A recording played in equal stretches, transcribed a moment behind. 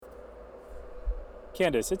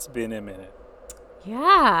Candace, it's been a minute.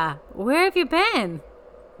 Yeah. Where have you been?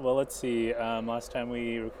 Well, let's see. Last time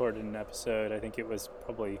we recorded an episode, I think it was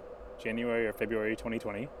probably January or February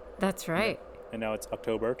 2020. That's And, right. and now it's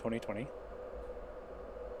October 2020.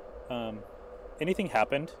 Um, Anything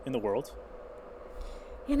happened in the world?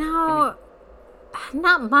 You Any? know,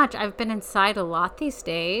 not much. I've been inside a lot these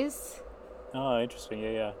days. Oh, interesting.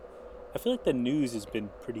 Yeah. I feel like the news has been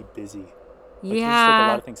pretty busy. Like there's just like a lot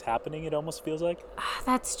Yeah, of things happening. It almost feels like.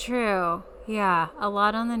 that's true. Yeah, a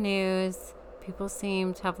lot on the news. People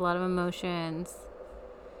seem to have a lot of emotions.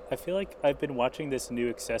 I feel like I've been watching this new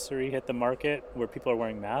accessory hit the market where people are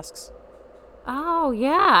wearing masks. Oh,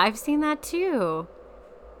 yeah, I've seen that too.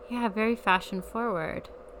 Yeah, very fashion forward.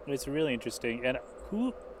 It's really interesting. And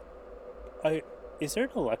who? I is there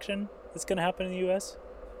an election that's going to happen in the U.S.?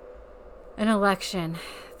 An election.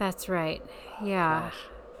 That's right. Oh Yeah. gosh.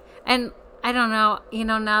 And I don't know,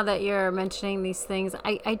 now that you're mentioning these things,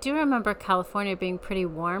 I do remember California being pretty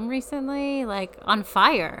warm recently, like on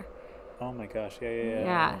fire. Oh my gosh. Yeah.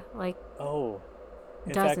 Yeah, like Oh,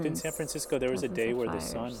 in fact, in San dozens, Francisco, there was a dozens day of where the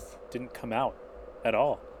sun fires. didn't come out at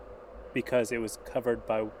all because it was covered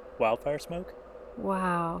by wildfire smoke.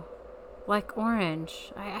 Wow. Like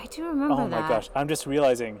orange. I do Oh remember my that. gosh. I'm just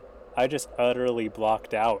realizing I just utterly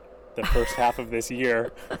blocked out the first half of this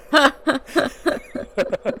year.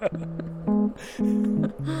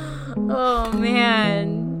 Oh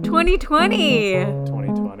man. 2020.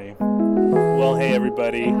 2020. Well, hey,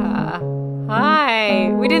 everybody. Yeah. Hi.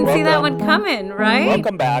 We didn't see that one Welcome. coming, right?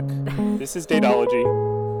 Welcome back. This is Datology,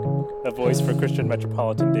 a voice for Christian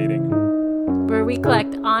metropolitan dating Where we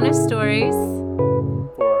collect honest stories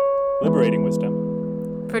for liberating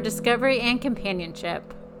wisdom. for discovery and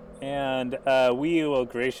companionship. And we will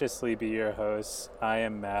graciously be your hosts. I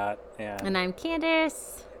am Matt, and And I'm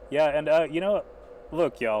Candace. yeah, and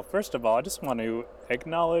look, y'all. First of all, I just want to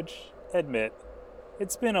admit,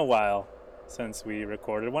 it's been a while since we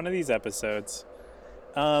recorded one of these episodes.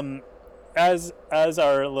 Um, as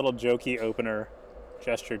our little jokey opener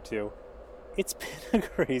gestured to, it's been a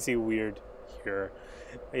crazy weird year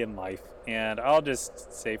in life, and I'll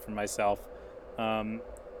just say for myself, um,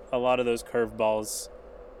 a lot of those curveballs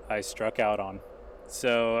I struck out on.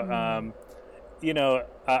 So,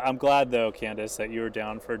 I'm glad though, Candace, that you were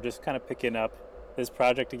down for just kind of picking up this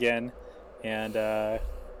project again and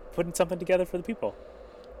putting something together for the people.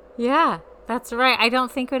 Yeah, that's right. I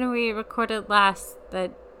don't think when we recorded last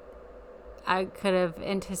that I could have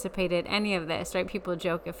anticipated any of this, right? People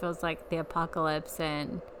joke it feels like the apocalypse,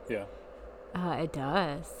 and Yeah. it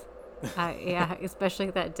does. Yeah, especially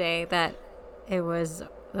that day that it was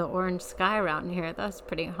the orange sky around here. That was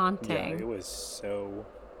pretty Yeah, haunting. it was so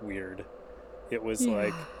weird. It was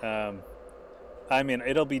Yeah. like, I mean,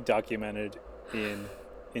 it'll be documented in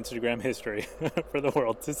Instagram history for the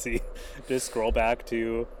world to see. Just scroll back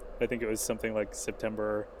to, I think it was something like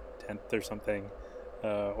September 10th or something,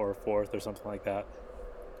 or 4th or something like that.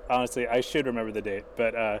 Honestly, I should remember the date,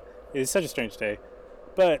 but it's such a strange day.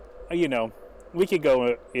 But we could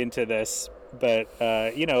go into this, but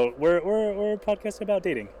we're a podcast about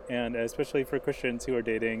dating, and especially for Christians who are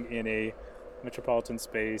dating in a metropolitan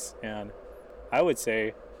space. And I would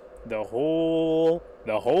say the whole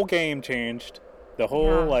game changed. The whole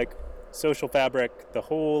Yeah. like social fabric, the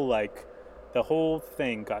whole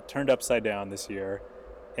thing got turned upside down this year,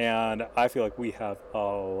 and I feel like we have a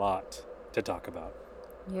lot to talk about.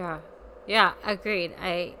 Yeah. Yeah, agreed.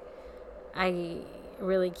 I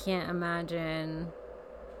really can't imagine.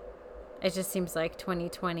 It just seems like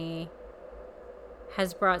 2020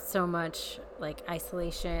 has brought so much like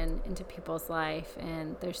isolation into people's life,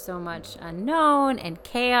 and there's so much unknown and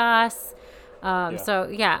chaos. Yeah. So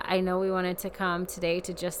yeah, I know we wanted to come today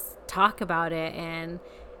to just talk about it, and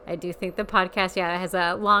I do think the podcast, yeah, has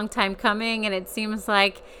a long time coming, and it seems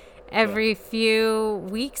like Yeah. every few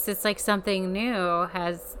weeks it's like something new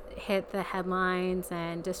has hit the headlines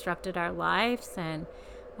and disrupted our lives. And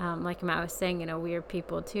like Matt was saying, we are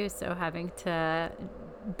people too, so having to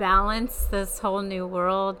balance this whole new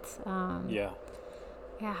world, Yeah.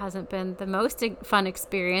 yeah, hasn't been the most fun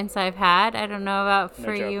experience I've had. I don't know about No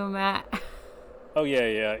for joke. you, Matt. Oh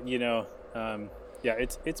yeah. Yeah,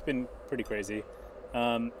 it's been pretty crazy.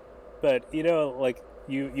 But like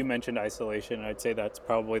you mentioned isolation. I'd say that's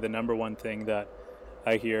probably the number one thing that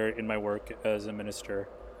I hear in my work as a minister,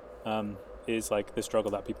 is like the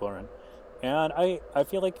struggle that people are in. And I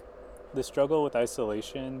feel like the struggle with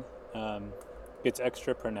isolation gets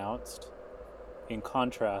extra pronounced in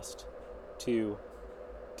contrast to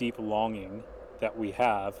deep longing that we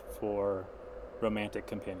have for romantic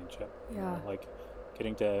companionship. Yeah. Like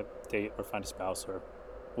getting to date or find a spouse or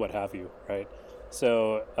what have you, right?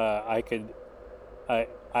 So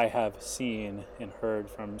I have seen and heard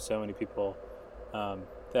from so many people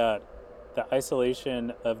that the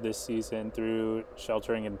isolation of this season through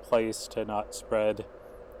sheltering in place to not spread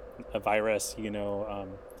a virus,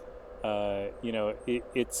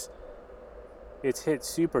 it's hit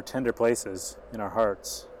super tender places in our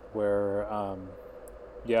hearts where,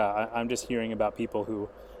 I'm just hearing about people who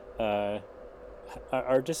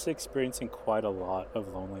are just experiencing quite a lot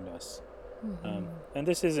of loneliness. And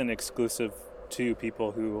this isn't exclusive to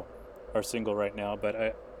people who are single right now, but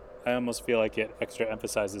I almost feel like it extra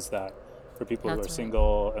emphasizes that for people who are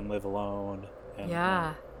single and live alone and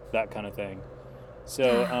that kind of thing.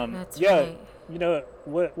 So, right.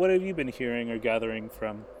 what have you been hearing or gathering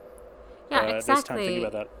from Exactly. this time thinking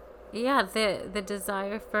about that? Yeah, the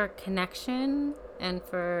desire for connection and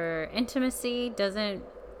for intimacy doesn't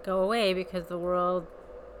go away because the world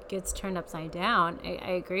gets turned upside down.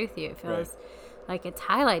 I agree with you. It feels like it's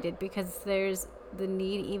highlighted because there's the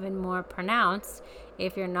need even more pronounced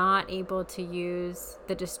if you're not able to use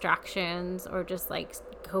the distractions or just like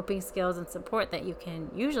coping skills and support that you can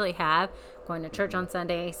usually have, going to church on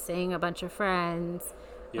Sunday, seeing a bunch of friends,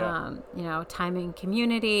 time in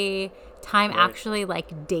community, time actually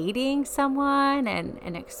like dating someone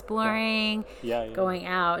and exploring, going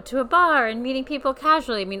out to a bar and meeting people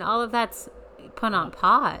casually. I mean, all of that's put on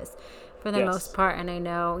pause for the most part. And I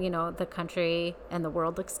know, the country and the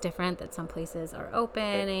world looks different, that some places are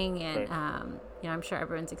opening and, I'm sure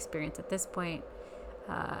everyone's experience at this point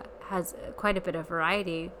has quite a bit of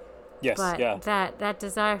variety. Yes, but that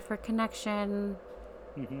desire for connection,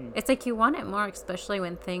 it's like you want it more, especially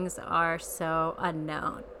when things are so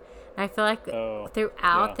unknown. And I feel like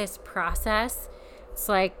throughout this process, it's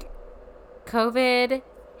like COVID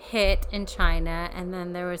hit in China, and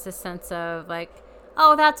then there was a sense of like,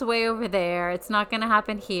 oh, that's way over there, it's not going to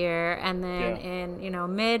happen here. And then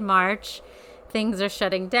in mid-March, things are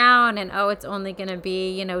shutting down, and it's only going to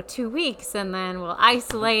be 2 weeks, and then we'll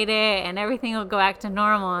isolate it and everything will go back to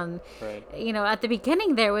normal. And at the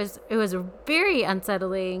beginning it was very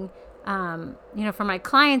unsettling, for my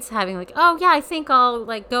clients having like, oh yeah, I think I'll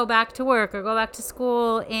like go back to work or go back to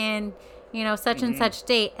school in such and such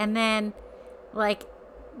date, and then like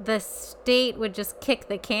the state would just kick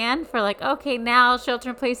the can for like, okay, now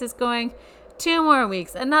shelter in place is going 2 more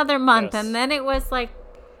weeks, another month, and then it was like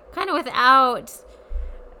kind of without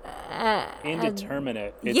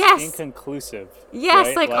indeterminate. It's inconclusive. Yes,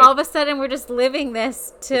 right? like all of a sudden we're just living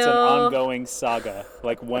this till it's an ongoing saga.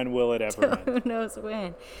 Like, when will it ever end? Who knows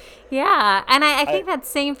when? Yeah, and I think that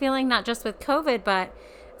same feeling, not just with COVID, but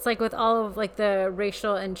it's like with all of like the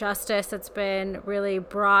racial injustice that's been really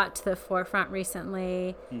brought to the forefront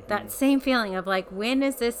recently. That same feeling of like, when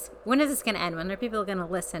is this going to end? When are people going to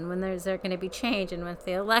listen? When is there going to be change? And when's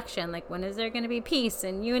the election? Like, when is there going to be peace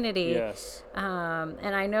and unity? Yes.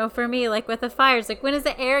 And I know for me, like with the fires, like when is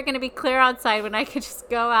the air going to be clear outside when I could just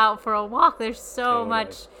go out for a walk? There's so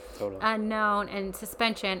much unknown and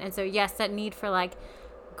suspension. And so yes, that need for like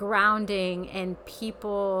grounding and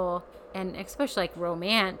people, and especially like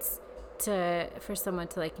romance, for someone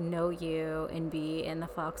to like know you and be in the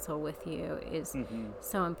foxhole with you is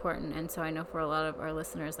so important. And so I know for a lot of our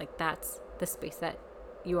listeners, like that's the space that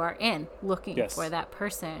you are in, looking for that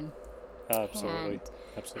person. Absolutely.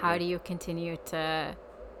 How do you continue to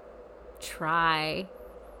try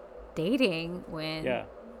dating when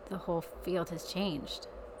the whole field has changed?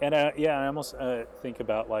 And I almost think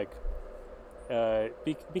about like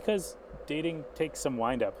because dating takes some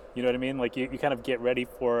wind up, you know what I mean? Like you kind of get ready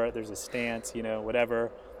for it. There's a stance, whatever.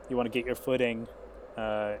 You want to get your footing,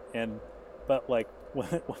 but like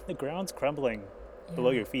when the ground's crumbling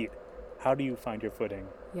below your feet, how do you find your footing?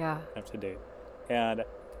 After date, and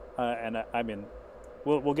I mean,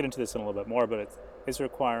 we'll get into this in a little bit more, but it's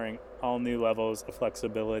requiring all new levels of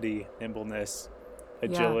flexibility, nimbleness,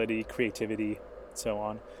 agility, creativity, and so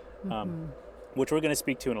on, which we're going to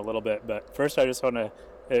speak to in a little bit. But first, I just want to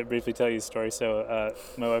briefly tell you a story. So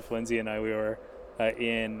my wife Lindsay and I, we were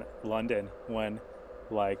in London when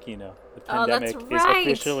the pandemic is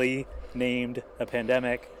officially named a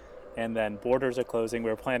pandemic, and then borders are closing. We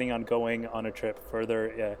were planning on going on a trip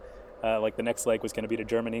further, like the next leg was going to be to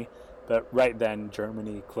Germany, but right then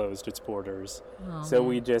Germany closed its borders. So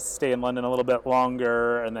we just stay in London a little bit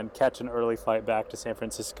longer and then catch an early flight back to San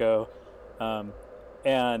Francisco.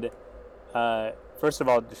 First of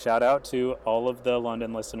all, shout out to all of the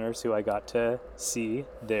London listeners who I got to see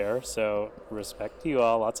there. So respect to you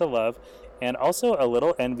all, lots of love. And also a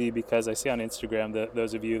little envy because I see on Instagram that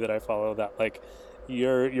those of you that I follow that like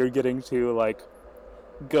you're getting to like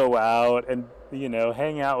go out and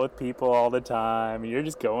hang out with people all the time. You're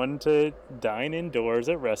just going to dine indoors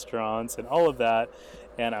at restaurants and all of that.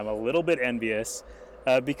 And I'm a little bit envious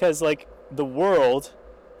because, like, the world,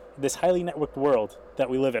 this highly networked world that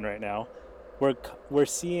we live in right now, we're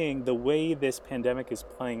seeing the way this pandemic is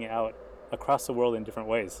playing out across the world in different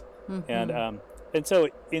ways. And so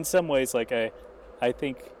in some ways, like, I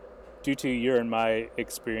think due to your and my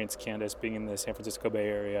experience, Candace, being in the San Francisco Bay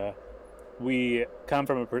Area, we come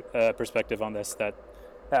from a perspective on this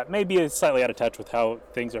that maybe is slightly out of touch with how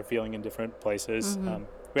things are feeling in different places.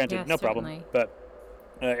 Granted, Yeah, no certainly. problem, but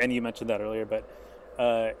and you mentioned that earlier, but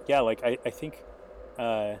yeah, like I think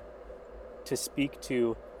to speak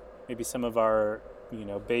to maybe some of our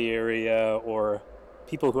Bay Area or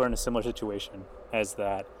people who are in a similar situation as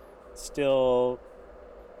that, still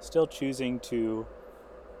choosing to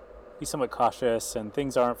be somewhat cautious, and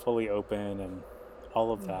things aren't fully open and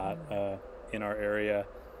all of that in our area.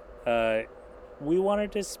 We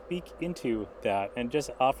wanted to speak into that and just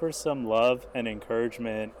offer some love and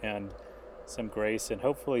encouragement and some grace and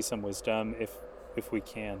hopefully some wisdom if we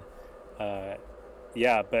can.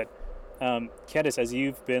 Yeah, but Candace, as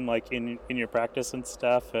you've been like in your practice and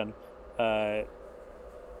stuff and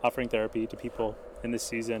offering therapy to people in this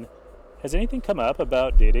season, has anything come up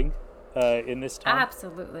about dating in this time?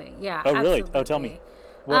 Absolutely. Yeah, Oh, really? absolutely. Oh, tell me.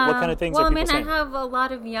 What kind of things Well, are I people mean, I saying? have a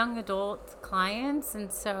lot of young adult clients,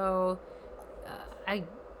 and so I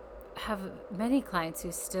have many clients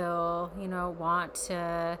who still, want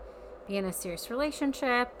to be in a serious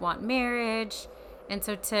relationship, want marriage. And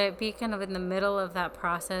so to be kind of in the middle of that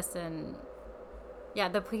process, and yeah,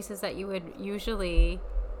 the places that you would usually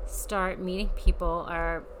start meeting people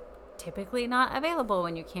are typically not available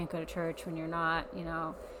when you can't go to church, when you're not,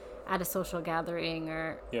 at a social gathering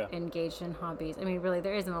or Yeah. engaged in hobbies. I mean, really,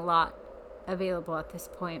 there isn't a lot available at this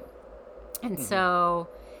point. And so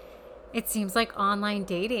it seems like online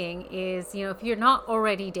dating is, if you're not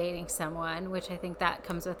already dating someone, which I think that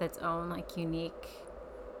comes with its own like unique,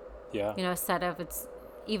 Yeah. set of it's,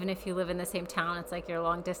 even if you live in the same town, it's like you're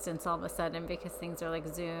long distance all of a sudden because things are like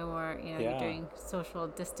Zoom or, you're Yeah. doing social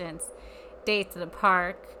distance dates at a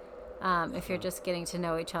park if you're just getting to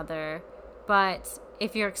know each other. But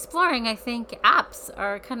if you're exploring, I think apps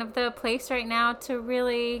are kind of the place right now to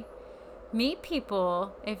really meet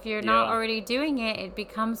people. If you're not Yeah. already doing it, it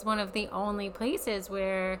becomes one of the only places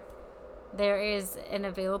where there is an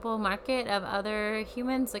available market of other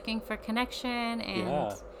humans looking for connection. And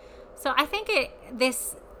Yeah. so I think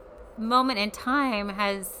this moment in time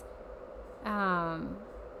has, I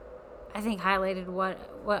think, highlighted what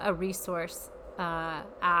a resource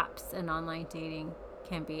apps and online dating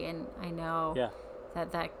can be. And I know Yeah.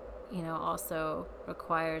 that also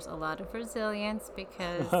requires a lot of resilience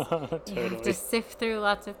because you have to Totally. sift through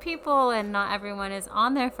lots of people, and not everyone is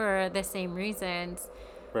on there for the same reasons.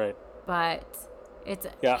 Right. But I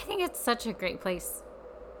Yeah. think it's such a great place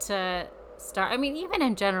to start. I mean, even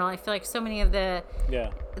in general, I feel like so many of the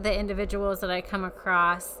Yeah. individuals that I come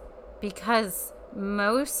across, because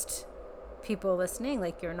most people listening,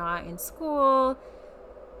 like, you're not in school,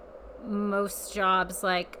 most jobs,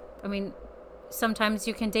 like, I mean, sometimes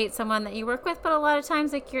you can date someone that you work with, but a lot of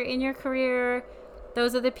times, like, you're in your career,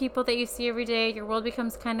 those are the people that you see every day. Your world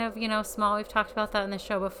becomes kind of, small. We've talked about that in the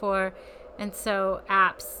show before. And so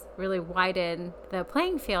apps really widen the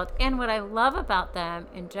playing field. And what I love about them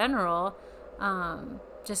in general,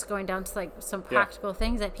 just going down to like some practical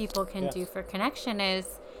things that people can do for connection,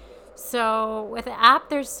 is, so with the app,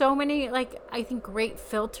 there's so many, like, I think, great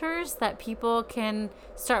filters that people can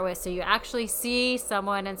start with. So you actually see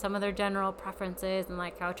someone and some of their general preferences and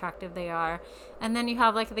like how attractive they are. And then you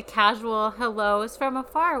have like the casual hellos from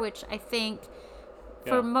afar, which I think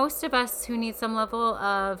for most of us who need some level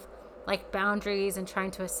of like boundaries and trying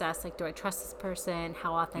to assess, like, do I trust this person?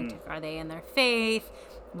 How authentic are they in their faith?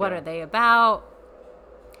 What are they about?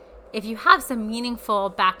 If you have some meaningful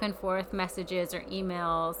back and forth messages or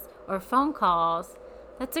emails or phone calls,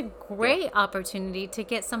 that's a great opportunity to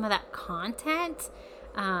get some of that content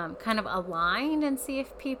kind of aligned and see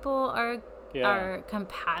if people are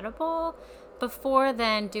compatible before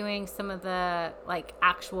then doing some of the like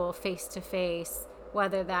actual face-to-face,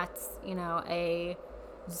 whether that's, a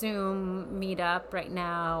Zoom meetup right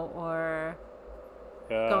now or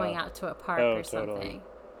going out to a park or something. Totally.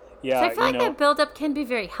 Yeah, So I feel like that buildup can be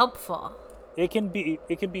very helpful. It can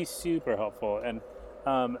be super helpful, and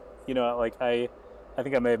like I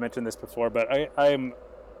think I may have mentioned this before, but I'm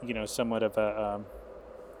somewhat of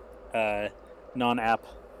a non-app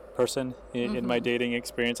person in my dating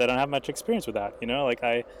experience. I don't have much experience with that. Like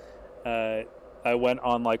I went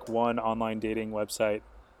on like one online dating website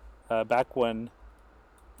back when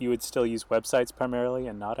you would still use websites primarily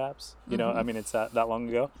and not apps. You know, I mean, it's that long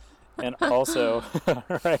ago. And also,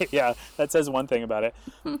 right, yeah, that says one thing about it.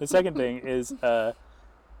 The second thing is,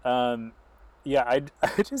 yeah, I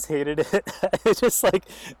just hated it. It's just like,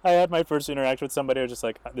 I had my first interaction with somebody, I was just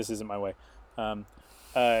like, this isn't my way. Um,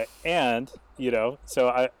 and, you know,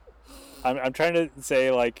 so I'm trying to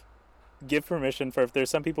say, like, give permission for if there's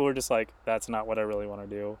some people who are just like, that's not what I really want to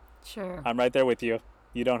do. Sure. I'm right there with you.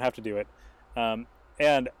 You don't have to do it.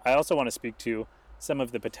 And I also want to speak to some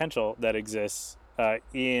of the potential that exists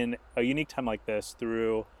in a unique time like this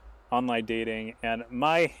through online dating. And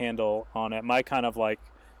my handle on it, my kind of like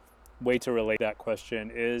way to relate that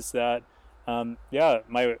question is that, yeah,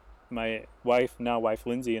 my wife, now wife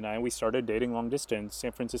Lindsay, and I, we started dating long distance,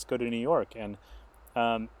 San Francisco to New York, and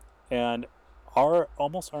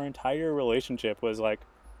almost our entire relationship was like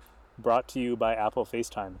brought to you by Apple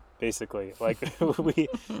FaceTime, basically. Like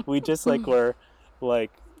we just like were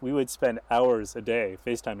like, we would spend hours a day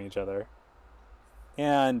FaceTiming each other,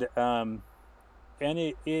 and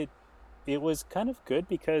it was kind of good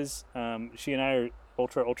because she and I are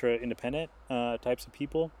ultra independent types of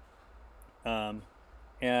people,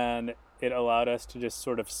 and it allowed us to just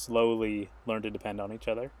sort of slowly learn to depend on each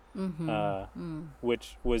other,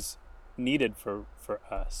 which was needed for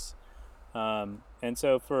us. And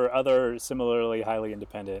so for other similarly highly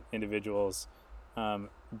independent individuals,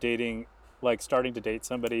 dating, like starting to date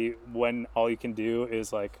somebody when all you can do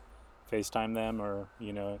is like FaceTime them or,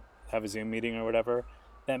 you know, have a Zoom meeting or whatever,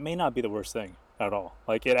 that may not be the worst thing at all.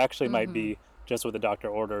 Like it actually might be just what the doctor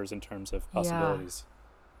orders in terms of possibilities.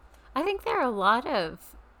 I think there are a lot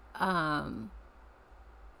of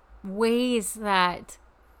ways that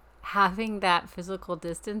having that physical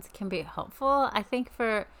distance can be helpful. I think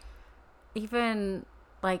for even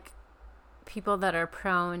like people that are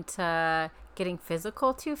prone to getting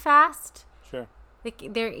physical too fast, Sure.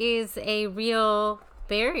 like there is a real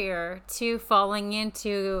barrier to falling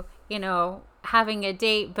into, you know, having a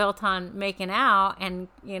date built on making out and,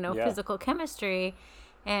 you know, physical chemistry.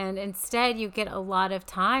 And instead you get a lot of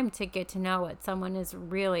time to get to know what someone is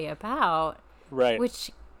really about. Right.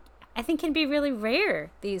 Which I think can be really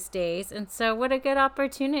rare these days. And so what a good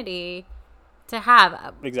opportunity to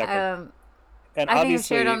have. Exactly. And I obviously, think I've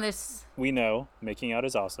shared on this. we know making out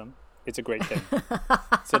is awesome. It's a great thing.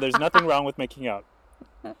 So there's nothing wrong with making out.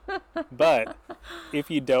 But if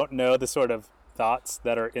you don't know the sort of thoughts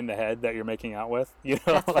that are in the head that you're making out with, you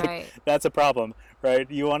know, That's like right. that's a problem, right?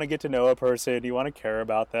 You want to get to know a person, you want to care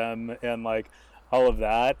about them, and like all of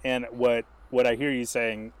that. And what I hear you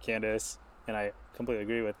saying, Candace, and I completely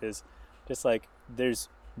agree with, is just like there's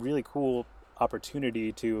really cool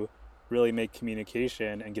opportunity to really make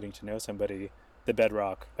communication and getting to know somebody the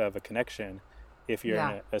bedrock of a connection if you're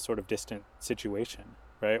in a sort of distant situation,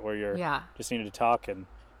 right? Where you're just needing to talk and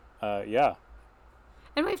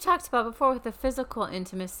And we've talked about before with the physical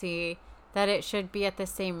intimacy that it should be at the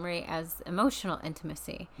same rate as emotional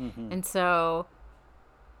intimacy. And so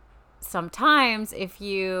sometimes if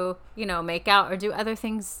you know, make out or do other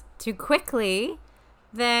things too quickly,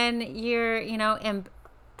 then you're, you know,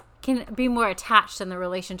 can be more attached than the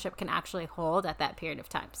relationship can actually hold at that period of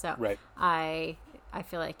time. So I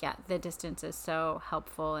feel like, the distance is so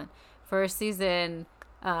helpful. And for a season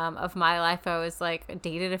of my life, I was like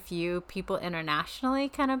dated a few people internationally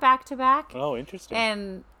kind of back to back. Oh, interesting.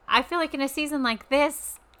 And I feel like in a season like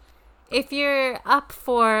this, if you're up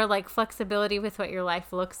for like flexibility with what your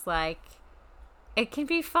life looks like, it can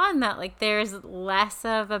be fun that like there's less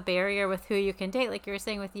of a barrier with who you can date. Like you were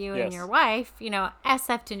saying with you and your wife, you know,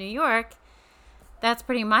 SF to New York, that's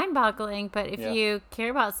pretty mind-boggling. But if you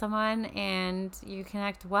care about someone and you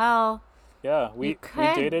connect well, we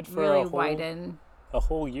dated for really a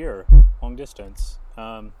whole year, long distance,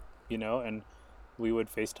 you know, and we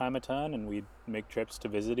would FaceTime a ton and we'd make trips to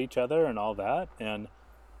visit each other and all that. And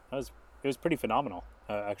it was pretty phenomenal,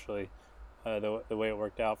 actually, the way it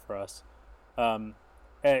worked out for us. And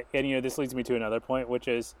you know, this leads me to another point, which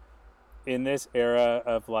is in this era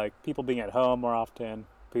of like people being at home more often,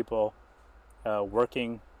 people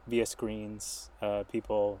working via screens,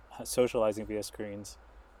 people socializing via screens.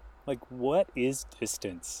 Like, what is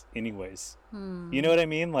distance anyways? You know what I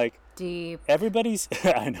mean? Like, deep. Everybody's,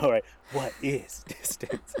 I know, right? What is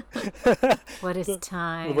distance? What is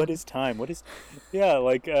time? What is time?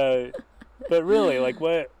 Like, but really, like,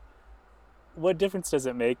 what difference does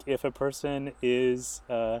it make if a person is,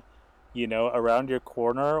 you know, around your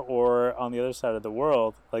corner or on the other side of the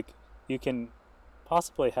world? Like, you can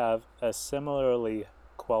possibly have a similarly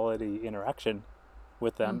quality interaction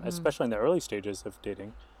with them, especially in the early stages of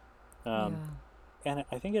dating. And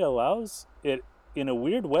I think it allows it, in a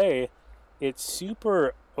weird way, it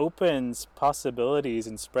super opens possibilities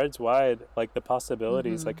and spreads wide like the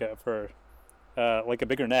possibilities, like for like a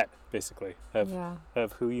bigger net, basically, Yeah.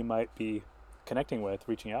 of who you might be connecting with,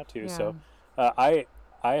 reaching out to. Yeah. So I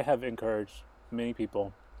have encouraged many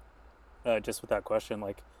people, just with that question,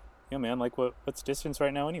 like, man, like what's distance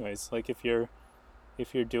right now, anyways? Like if you're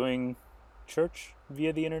doing church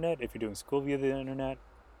via the internet, if you're doing school via the internet,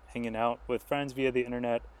 hanging out with friends via the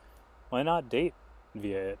internet, why not date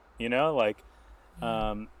via it? Like,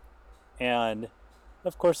 and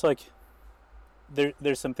of course, like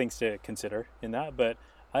there's some things to consider in that, but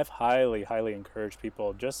I've highly encouraged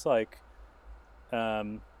people, just like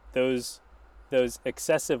those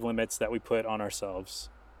excessive limits that we put on ourselves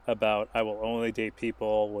about, I will only date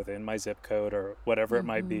people within my zip code or whatever it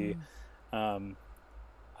might be.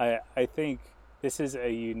 I think this is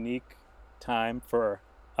a unique time for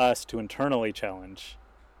us to internally challenge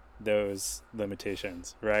those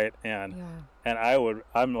limitations, right? And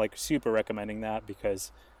I'm like super recommending that,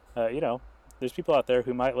 because there's people out there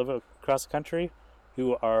who might live across the country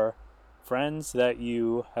who are friends that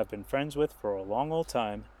you have been friends with for a long old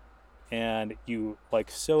time, and you like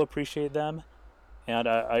so appreciate them. And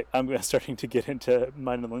I'm starting to get into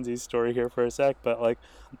mine and Lindsay's story here for a sec, but like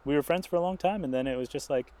we were friends for a long time, and then it was just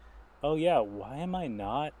like, oh yeah, why am I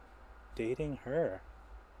not dating her?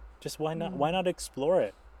 Just why not? Why not explore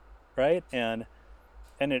it, right? And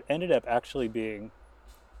it ended up actually being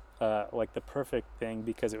like the perfect thing,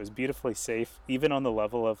 because it was beautifully safe, even on the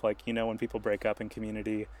level of like, when people break up in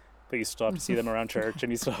community, but you still have to see them around church,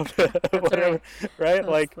 and you still have to whatever, right?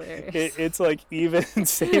 Like it's like even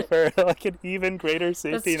safer, like an even greater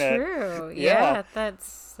safety net. That's true. Yeah,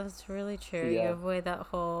 that's really true. Yeah. You avoid that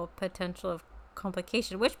whole potential of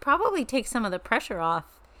complication, which probably takes some of the pressure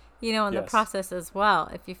off, in the process as well.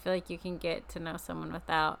 If you feel like you can get to know someone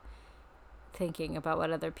without thinking about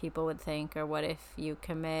what other people would think, or what if you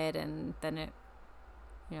commit and then it,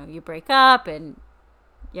 you break up and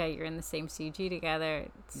you're in the same CG together.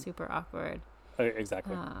 It's super awkward.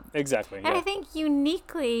 Exactly. And I think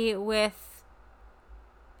uniquely with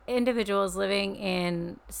individuals living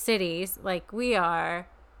in cities like we are,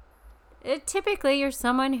 typically you're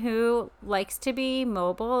someone who likes to be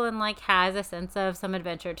mobile and like has a sense of some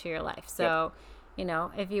adventure to your life. So,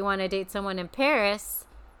 if you want to date someone in Paris,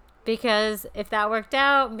 because if that worked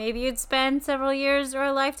out, maybe you'd spend several years or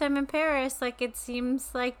a lifetime in Paris. Like, it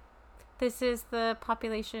seems like this is the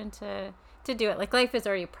population to do it. Like, life is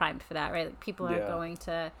already primed for that, right? Like, people are going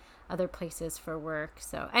to other places for work.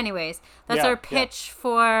 So anyways, that's our pitch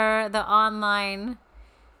for the online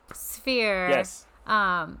sphere. Yes.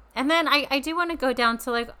 And then I do want to go down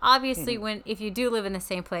to, like, obviously if you do live in the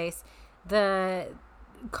same place, the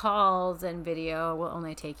calls and video will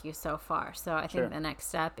only take you so far. So I think the next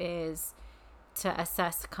step is to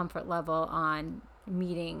assess comfort level on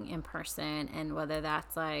meeting in person, and whether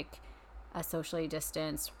that's like a socially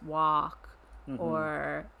distanced walk,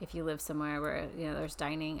 or if you live somewhere where there's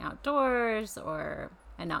dining outdoors, or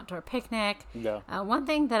an outdoor picnic. One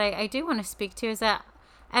thing that I do want to speak to is that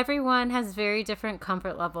everyone has very different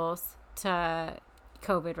comfort levels to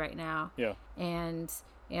COVID right now. And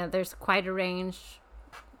there's quite a range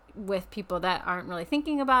with people that aren't really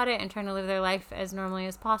thinking about it and trying to live their life as normally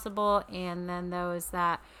as possible, and then those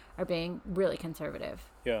that are being really conservative.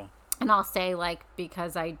 And I'll say, like,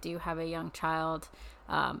 because I do have a young child,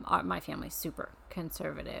 my family's super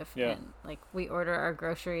conservative. And like, we order our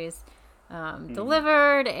groceries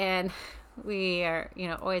delivered, and we are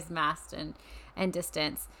always masked and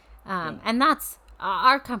distanced, and that's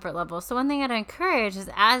our comfort level. So one thing I'd encourage is,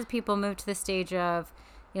 as people move to the stage of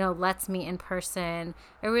let's meet in person,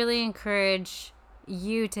 I really encourage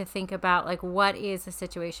you to think about, like, what is a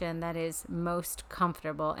situation that is most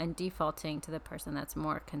comfortable, and defaulting to the person that's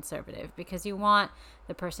more conservative, because you want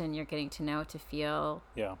the person you're getting to know to feel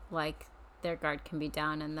like their guard can be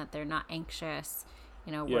down, and that they're not anxious,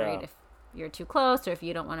 worried if you're too close, or if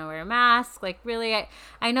you don't want to wear a mask. Like, really,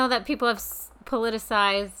 I know that people have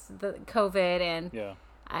politicized the COVID, and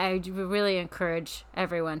I really encourage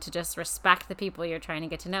everyone to just respect the people you're trying to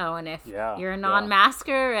get to know. And if you're a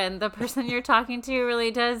non-masker and the person you're talking to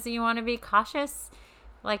really does, you want to be cautious,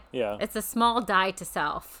 like, it's a small die to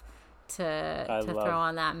self to throw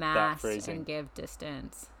on that mask and give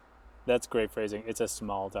distance. That's great phrasing. It's a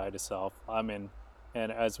small die to self. I mean,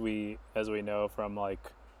 and as we know from,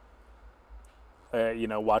 like,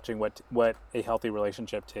 watching what a healthy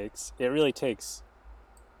relationship takes, it really takes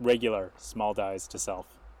regular small dies to self.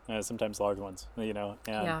 Sometimes large ones, and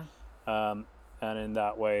in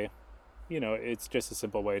that way, it's just a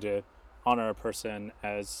simple way to honor a person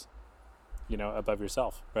as, above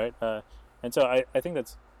yourself, right? And so I think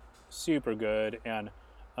that's super good. And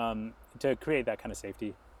to create that kind of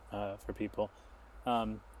safety for people.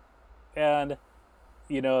 And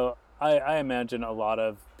I imagine a lot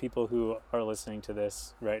of people who are listening to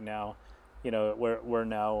this right now, we're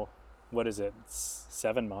now, what is it,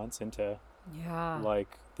 7 months into Yeah.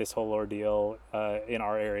 like this whole ordeal in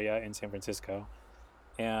our area in San Francisco,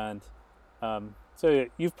 and so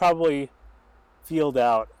you've probably felt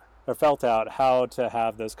out how to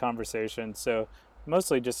have those conversations. So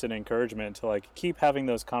mostly just an encouragement to like keep having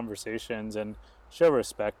those conversations and show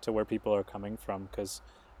respect to where people are coming from, because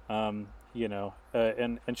and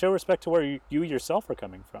show respect to where you yourself are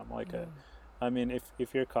coming from. Like, I mean,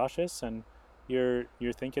 if you're cautious and you're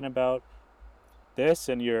thinking about this,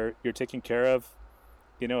 and you're taking care of,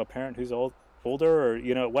 a parent who's older,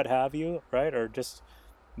 or what have you, right? Or just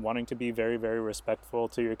wanting to be very, very respectful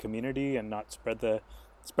to your community and not spread the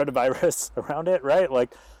virus around it, right?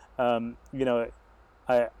 Like, I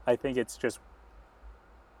think it's just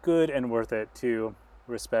good and worth it to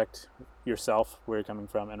respect yourself where you're coming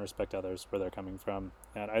from and respect others where they're coming from.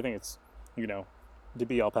 And I think it's, to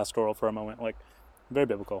be all pastoral for a moment, like very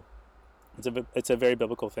biblical. It's a very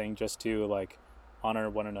biblical thing just to like honor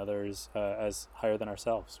one another's as higher than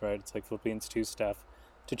ourselves, right? It's like Philippians 2 stuff,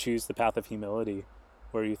 to choose the path of humility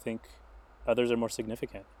where you think others are more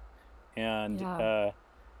significant, and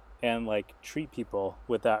and like treat people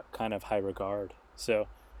with that kind of high regard. So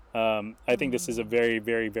I think this is a very,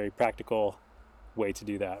 very, very practical way to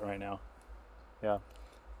do that right now. Yeah.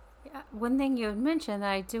 One thing you had mentioned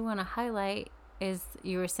that I do want to highlight is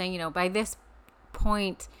you were saying, by this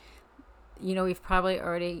point, we've probably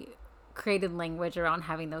already created language around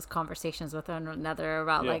having those conversations with one another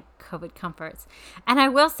about like COVID comforts. And I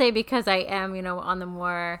will say, because I am, on the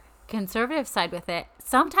more conservative side with it,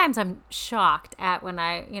 sometimes I'm shocked at when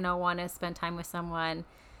I, want to spend time with someone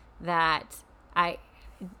that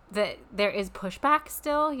there is pushback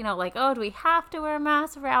still, like, oh, do we have to wear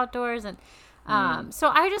masks for outdoors? And so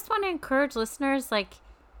I just want to encourage listeners, like,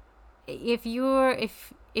 if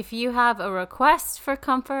you have a request for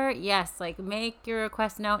comfort, yes, like make your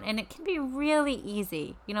request known, and it can be really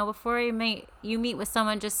easy. Before you meet with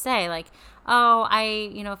someone, just say like, oh,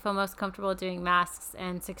 I feel most comfortable doing masks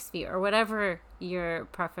and 6 feet, or whatever your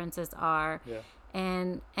preferences are. Yeah.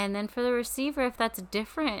 And then for the receiver, if that's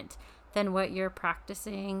different than what you're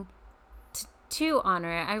practicing, to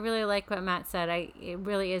honor it. I really like what Matt said. It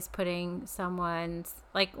really is putting someone's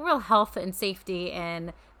like real health and safety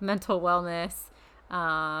and mental wellness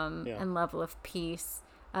and level of peace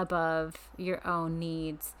above your own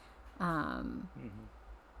needs, and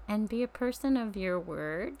be a person of your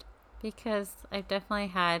word, because I've definitely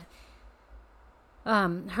had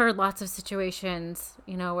heard lots of situations,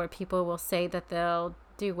 where people will say that they'll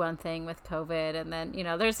do one thing with COVID, and then,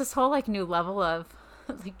 there's this whole like new level of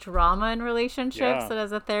like drama in relationships that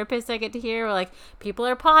as a therapist I get to hear, where like people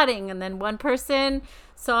are podding, and then one person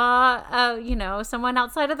saw someone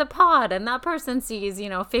outside of the pod, and that person sees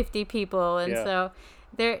 50 people, and so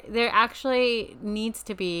there actually needs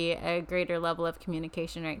to be a greater level of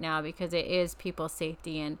communication right now, because it is people's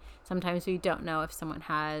safety, and sometimes we don't know if someone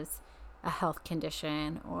has a health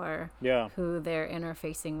condition or who they're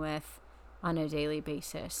interfacing with on a daily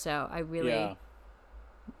basis. So I really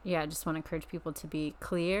I just want to encourage people to be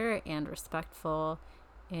clear and respectful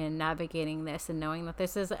in navigating this, and knowing that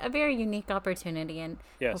this is a very unique opportunity, and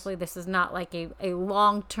hopefully this is not like a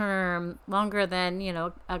long-term, longer than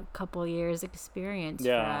a couple years experience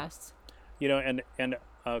for us.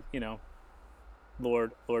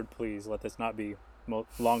 Lord, please let this not be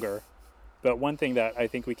longer. But one thing that I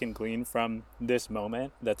think we can glean from this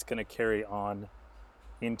moment that's going to carry on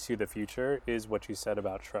into the future is what you said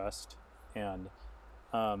about trust. And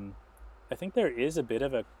I think there is a bit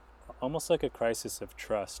of almost like a crisis of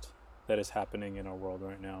trust that is happening in our world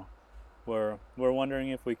right now, where we're wondering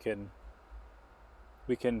if we can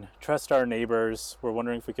trust our neighbors. We're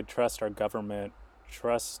wondering if we could trust our government,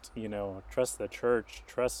 trust the church,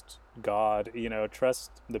 trust God,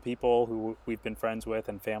 trust the people who we've been friends with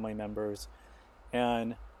and family members.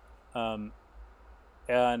 And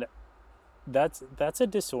that's a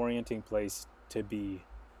disorienting place to be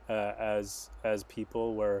as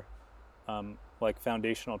people, where like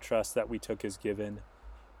foundational trust that we took as given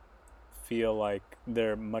feel like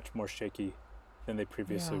they're much more shaky than they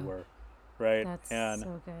previously were, right? That's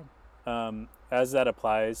so good. As that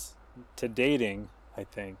applies to dating, I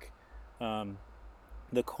think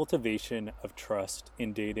the cultivation of trust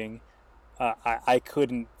in dating, I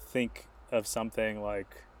couldn't think of something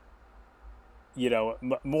like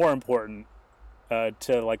more important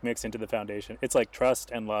to like mix into the foundation. It's like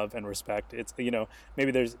trust and love and respect. It's, you know,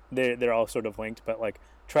 maybe they're all sort of linked, but like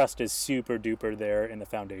trust is super duper there in the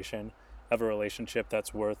foundation of a relationship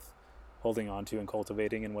that's worth holding on to and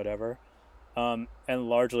cultivating and whatever. And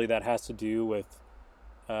largely that has to do with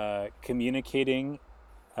communicating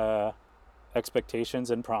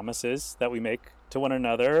expectations and promises that we make to one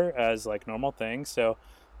another as like normal things. So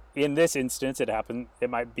in this instance, it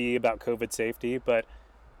might be about COVID safety, but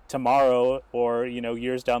tomorrow, or, you know,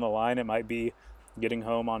 years down the line, it might be getting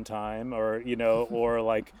home on time, or, you know, or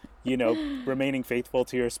like, you know, remaining faithful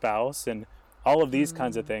to your spouse and all of these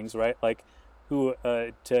kinds of things, right? Like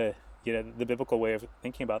the biblical way of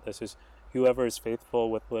thinking about this is whoever is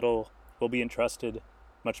faithful with little will be entrusted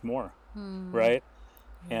much more, right?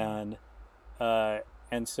 And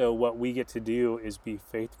so what we get to do is be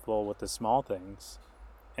faithful with the small things,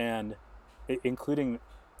 and including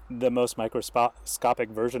the most microscopic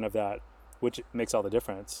version of that, which makes all the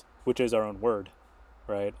difference, which is our own word,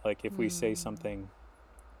 right? Like if we say something,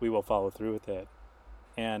 we will follow through with it,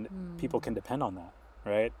 and people can depend on that,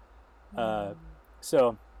 right?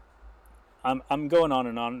 So I'm going on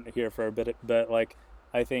and on here for a bit, but like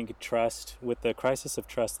I think trust, with the crisis of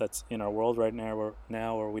trust that's in our world right now,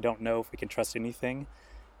 where we don't know if we can trust anything,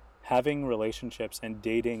 having relationships and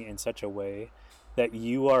dating in such a way that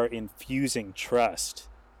you are infusing trust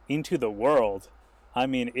into the world. I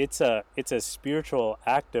mean, it's a spiritual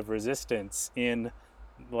act of resistance in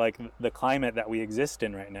like the climate that we exist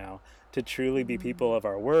in right now, to truly be people of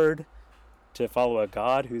our word, to follow a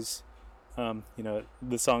God who's, you know,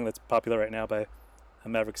 the song that's popular right now by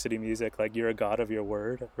Maverick City Music, like, you're a God of your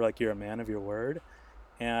word, or like you're a man of your word.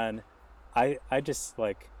 And I just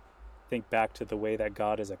like think back to the way that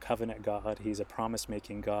God is a covenant God. He's a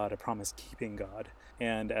promise-making God, a promise-keeping God.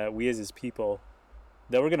 And we as his people,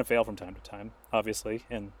 that we're going to fail from time to time, obviously,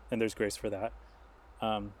 and there's grace for that.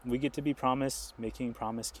 We get to be promise-making,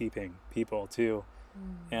 promise-keeping people too.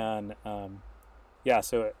 And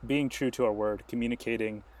so being true to our word,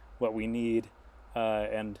 communicating what we need,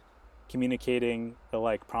 and communicating the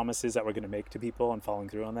like promises that we're going to make to people and following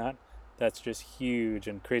through on that, that's just huge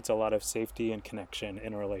and creates a lot of safety and connection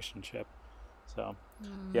in a relationship. So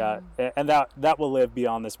and that will live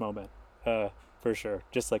beyond this moment, for sure.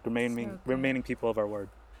 Just like remaining people of our word.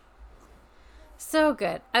 So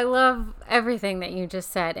good. I love everything that you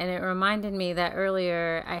just said. And it reminded me that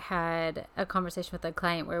earlier I had a conversation with a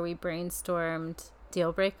client where we brainstormed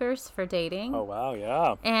deal breakers for dating. Oh, wow.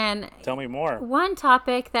 Yeah. And tell me more. One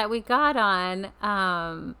topic that we got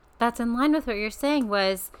on, that's in line with what you're saying,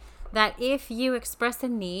 was that if you express a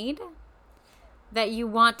need, that you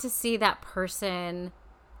want to see that person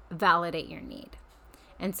validate your need.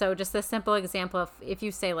 And so just a simple example of, if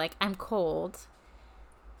you say like, I'm cold,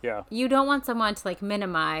 you don't want someone to like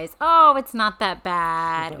minimize, oh, it's not that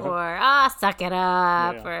bad, or suck it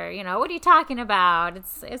up, or, you know, what are you talking about?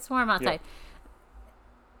 It's warm outside.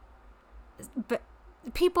 But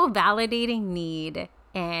people validating need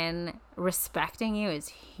and respecting you is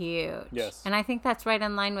huge. Yes. And I think that's right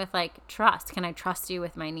in line with like trust. Can I trust you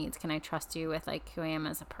with my needs? Can I trust you with like who I am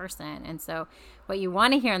as a person? And so what you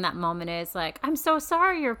want to hear in that moment is like, I'm so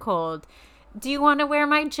sorry you're cold. Do you want to wear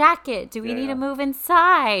my jacket? Do we need to move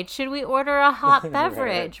inside? Should we order a hot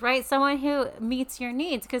beverage? Right? Someone who meets your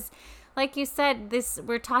needs. Because like you said,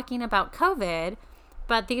 we're talking about COVID,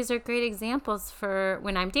 but these are great examples for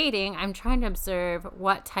when I'm dating. I'm trying to observe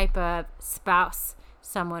what type of spouse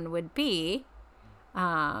someone would be. You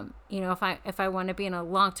know, if I want to be in a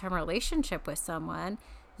long-term relationship with someone,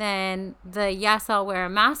 then the yes, I'll wear a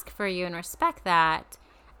mask for you and respect that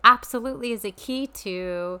absolutely is a key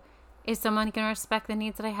to, is someone going to respect the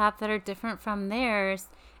needs that I have that are different from theirs?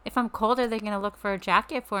 If I'm cold, are they going to look for a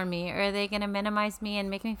jacket for me? Or are they going to minimize me and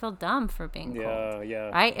make me feel dumb for being cold? Yeah.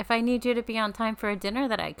 Right? If I need you to be on time for a dinner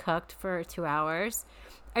that I cooked for 2 hours,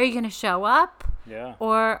 are you going to show up? Yeah.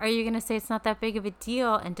 Or are you going to say it's not that big of a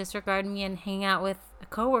deal and disregard me and hang out with a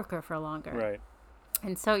coworker for longer? Right.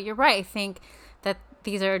 And so you're right. I think that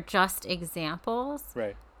these are just examples.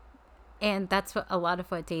 Right. And that's what a lot of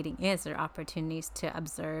what dating is. They're opportunities to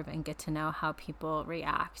observe and get to know how people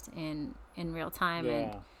react in real time.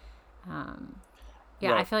 Yeah. And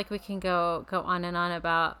Right. I feel like we can go on and on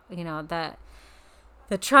about, you know, that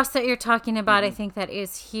the trust that you're talking about. I think that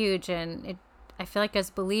is huge. And I feel like as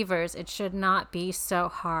believers, it should not be so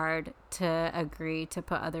hard to agree to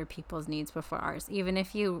put other people's needs before ours, even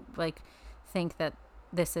if you like think that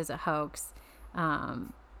this is a hoax.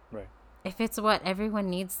 Right. If it's what everyone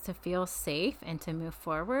needs to feel safe and to move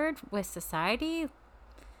forward with society,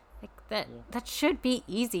 like that should be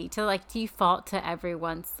easy to like default to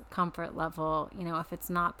everyone's comfort level. You know, if it's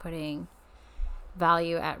not putting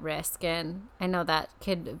value at risk. And I know that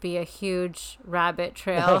could be a huge rabbit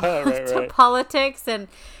trail to politics. And,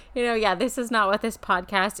 this is not what this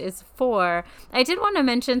podcast is for. I did want to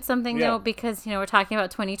mention something, though, because, we're talking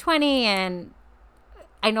about 2020, and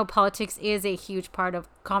I know politics is a huge part of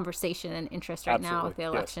conversation and interest right now with the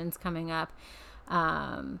elections coming up.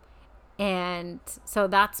 And so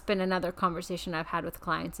that's been another conversation I've had with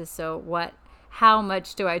clients is, how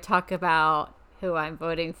much do I talk about who I'm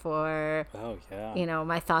voting for? Oh, yeah.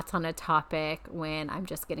 My thoughts on a topic when I'm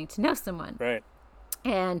just getting to know someone. Right.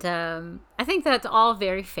 And I think that's all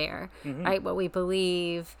very fair, right? What we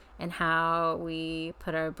believe and how we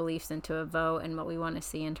put our beliefs into a vote and what we want to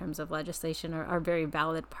see in terms of legislation are very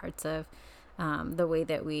valid parts of the way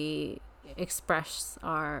that we express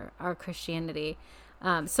our Christianity.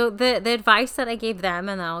 So the advice that I gave them,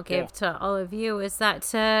 and I'll give to all of you, is that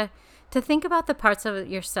to think about the parts of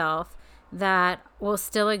yourself that will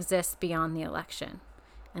still exist beyond the election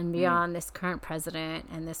and beyond this current president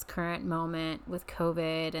and this current moment with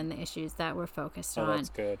COVID and the issues that we're focused on. That's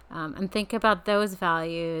good. And think about those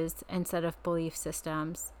values instead of belief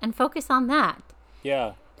systems and focus on that.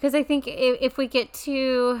 Yeah. Because I think if we get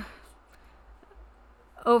too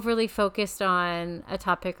overly focused on a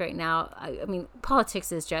topic right now, I mean,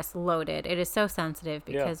 politics is just loaded. It is so sensitive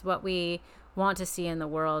because what we want to see in the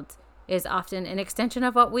world is often an extension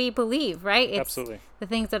of what we believe, right? It's absolutely the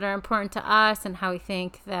things that are important to us and how we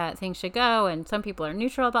think that things should go. And some people are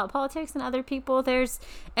neutral about politics, and other people, there's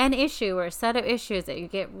an issue or a set of issues that you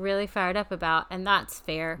get really fired up about, and that's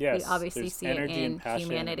fair. Yes, we obviously see it in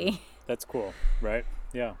humanity. That's cool, right?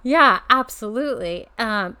 Yeah. Yeah, absolutely.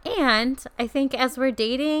 And I think as we're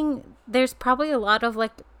dating, there's probably a lot of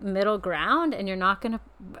middle ground, and you're not going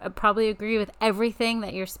to probably agree with everything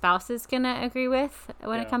that your spouse is going to agree with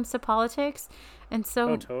when it comes to politics. And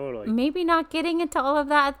so totally. Maybe not getting into all of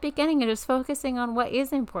that at the beginning and just focusing on what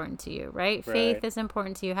is important to you, right? Faith is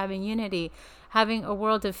important to you, having unity, having a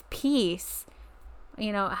world of peace.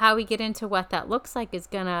 How we get into what that looks like is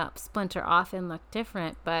going to splinter off and look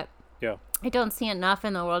different, but I don't see enough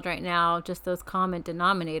in the world right now, just those common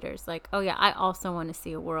denominators. I also want to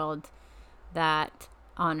see a world that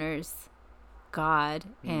honors God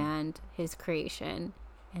and his creation.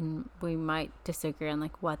 And we might disagree on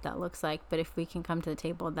what that looks like. But if we can come to the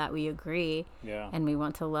table that we agree and we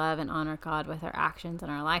want to love and honor God with our actions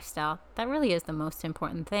and our lifestyle, that really is the most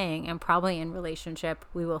important thing. And probably in relationship,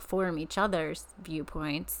 we will form each other's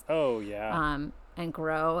viewpoints. Oh, yeah. And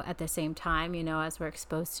grow at the same time, as we're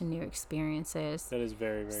exposed to new experiences. That is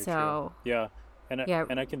very, very true. Yeah. And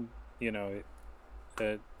I can,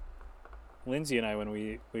 Lindsay and I, when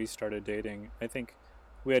we started dating, I think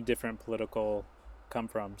we had different political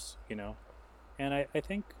come-froms, and I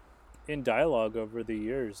think in dialogue over the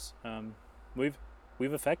years, we've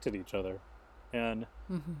affected each other, and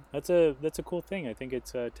that's a cool thing. I think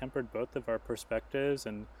it's tempered both of our perspectives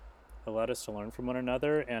and allowed us to learn from one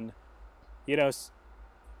another. And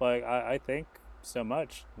I thank so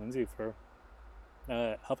much Lindsay for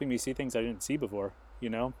helping me see things I didn't see before,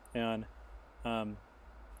 and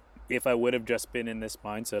if I would have just been in this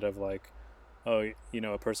mindset of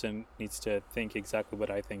a person needs to think exactly what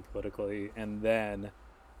I think politically, and then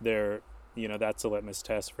that's a litmus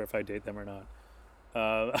test for if I date them or not,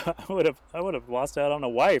 I would have lost out on a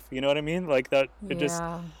wife, you know what I mean? That it just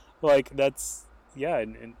that's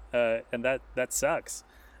and that sucks.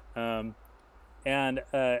 And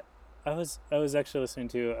I was actually listening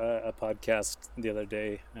to a podcast the other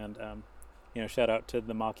day, and shout out to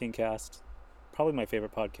the Mockingcast, probably my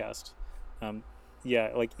favorite podcast.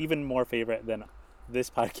 Even more favorite than this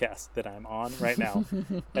podcast that I'm on right now,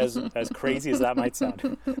 as crazy as that might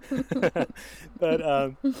sound. But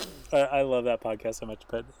I love that podcast so much.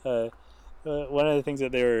 But one of the things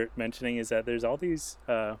that they were mentioning is that there's all these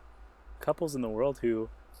couples in the world who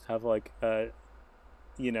have one's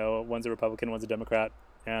a Republican, one's a Democrat,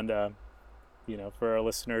 and for our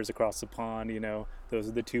listeners across the pond, those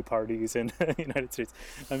are the two parties in the United States.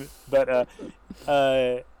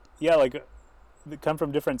 They come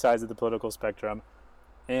from different sides of the political spectrum,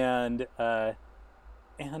 and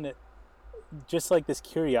just this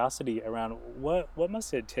curiosity around what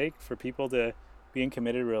must it take for people to be in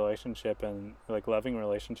committed relationship and loving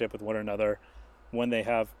relationship with one another when they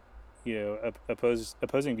have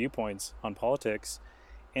opposing viewpoints on politics.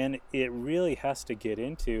 And it really has to get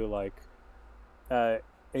into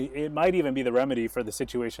it might even be the remedy for the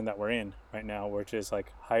situation that we're in right now, which is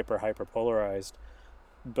hyper polarized.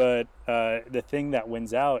 But the thing that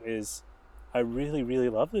wins out is I really, really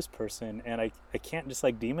love this person, and I can't just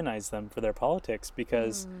demonize them for their politics,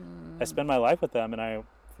 because I spend my life with them and I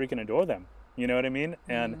freaking adore them. You know what I mean?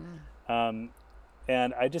 And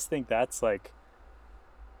And I just think that's like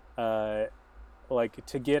to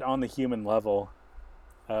get on the human level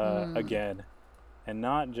again, and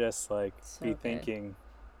not just like So be good. thinking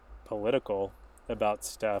political about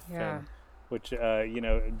stuff, Yeah. and which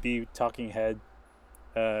be talking head,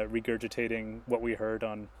 regurgitating what we heard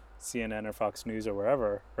on CNN or Fox News or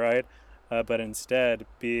wherever, right? But instead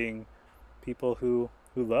being people who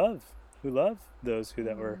love those who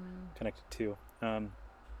that we're connected to,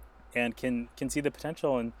 and can see the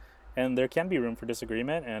potential, and there can be room for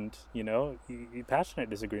disagreement, and passionate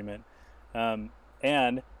disagreement,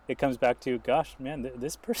 and it comes back to, gosh, man,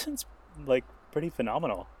 this person's like pretty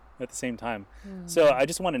phenomenal at the same time. So I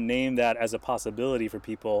just want to name that as a possibility for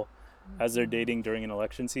people as they're dating during an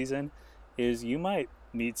election season, is you might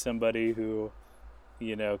meet somebody who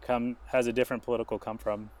has a different political come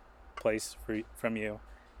from place from you,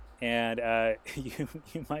 and you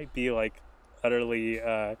might be like utterly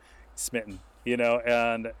smitten,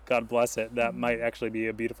 and God bless it, that might actually be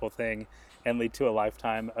a beautiful thing and lead to a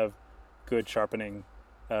lifetime of good sharpening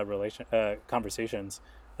conversations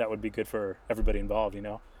that would be good for everybody involved.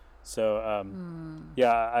 So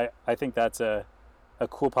yeah, I think that's a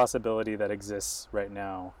cool possibility that exists right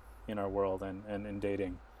now in our world and in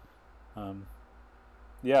dating.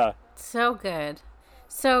 Yeah. So good.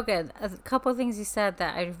 So good. A couple of things you said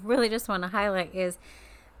that I really just want to highlight is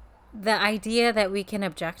the idea that we can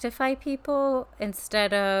objectify people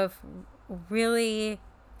instead of really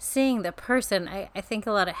seeing the person. I think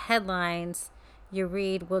a lot of headlines you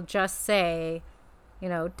read will just say,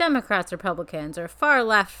 Democrats, Republicans, or far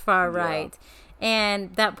left, far right.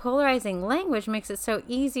 And that polarizing language makes it so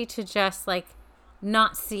easy to just like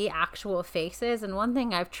not see actual faces. And one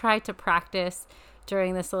thing I've tried to practice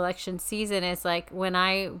during this election season is like when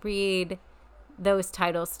I read those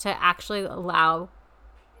titles to actually allow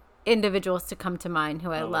individuals to come to mind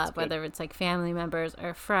who I love, whether it's like family members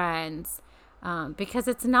or friends, because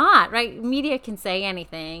it's not, right? Media can say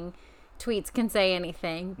anything, tweets can say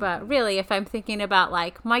anything, but really if I'm thinking about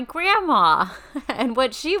like my grandma and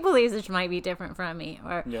what she believes, which might be different from me,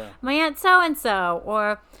 or my aunt so-and-so,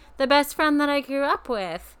 or the best friend that I grew up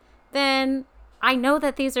with, then I know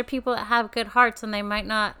that these are people that have good hearts, and they might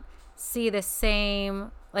not see the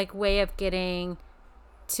same like way of getting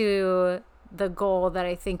to the goal that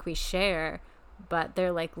I think we share, but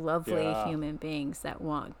they're like lovely human beings that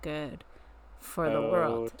want good for the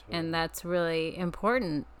world. And that's really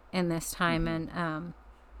important in this time. And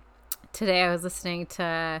today I was listening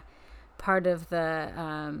to part of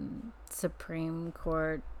the Supreme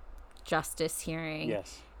Court justice hearing.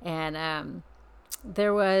 And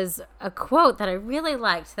there was a quote that I really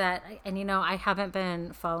liked and I haven't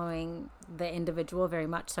been following the individual very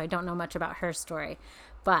much, so I don't know much about her story.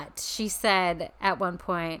 But she said at one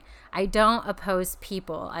point, I don't oppose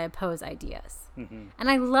people, I oppose ideas. And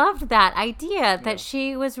I loved that idea that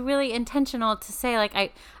she was really intentional to say,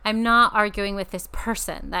 like, I'm not arguing with this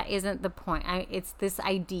person. That isn't the point. It's this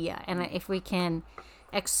idea. And if we can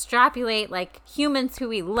extrapolate, like, humans who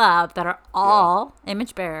we love that are all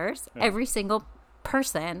image bearers, every single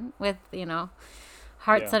person with,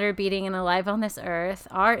 hearts that are beating and alive on this earth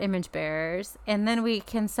are image bearers, and then we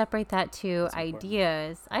can separate that to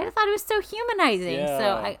ideas. I thought it was so humanizing.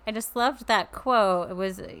 So I just loved that quote. It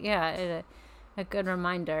was a good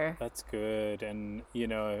reminder. That's good. And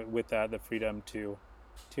with that, the freedom to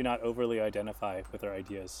not overly identify with our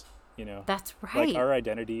ideas. That's right. Like, our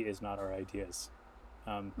identity is not our ideas,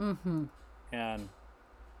 and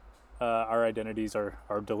our identities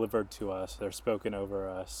are delivered to us. They're spoken over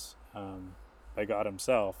us by God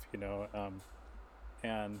Himself,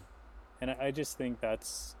 and I just think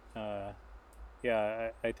that's I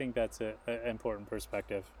think that's an important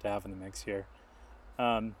perspective to have in the mix here.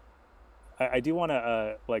 I do want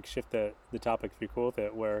to shift the topic, if you're cool with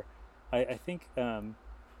it, where I think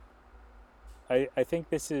I think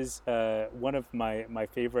this is one of my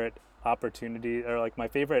favorite opportunities, or like my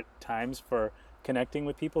favorite times for connecting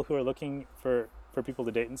with people who are looking for people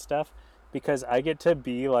to date and stuff, because I get to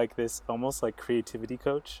be like this almost like creativity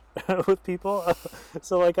coach with people.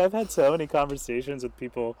 So like I've had so many conversations with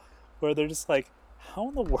people where they're just like, how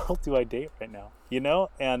in the world do I date right now?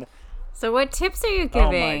 And so what tips are you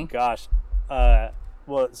giving? Oh my gosh.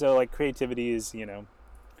 Well, so like creativity is,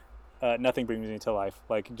 nothing brings me to life.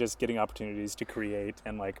 Like just getting opportunities to create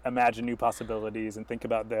and like imagine new possibilities and think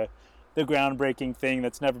about the groundbreaking thing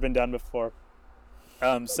that's never been done before.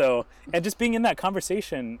 So, and just being in that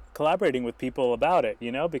conversation, collaborating with people about it,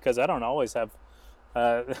 because I don't always have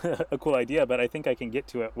a cool idea, but I think I can get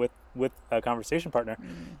to it with a conversation partner.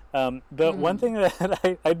 But one thing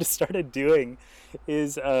that I just started doing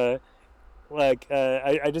is like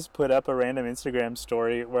I just put up a random Instagram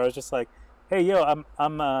story where I was just like, "Hey, yo,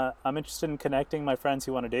 I'm interested in connecting my friends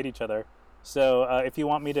who want to date each other. So if you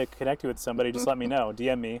want me to connect you with somebody, just let me know.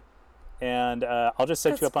 DM me, and I'll just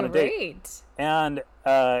set you That's up on a date." great. And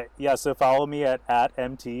yeah, so follow me at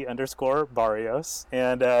mt_Barrios,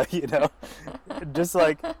 and just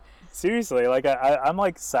like seriously, like I'm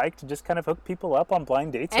like psyched to just kind of hook people up on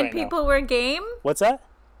blind dates And right now. people were game? What's that?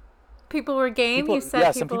 People were game? People, You yeah,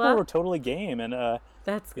 set some people people were up? totally game, and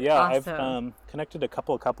That's yeah, I've awesome. connected a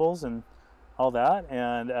couple of couples and all that,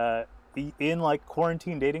 and in like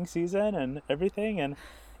quarantine dating season and everything, and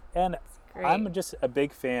Great. I'm just a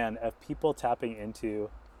big fan of people tapping into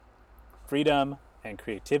freedom and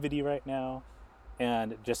creativity right now,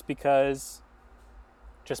 and just because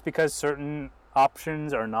certain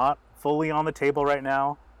options are not fully on the table right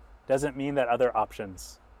now doesn't mean that other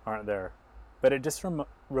options aren't there, but it just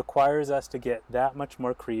requires us to get that much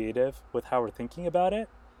more creative with how we're thinking about it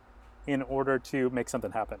in order to make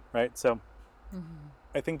something happen, right? So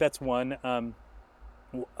I think that's one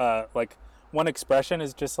like one expression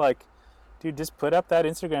is just like, dude, just put up that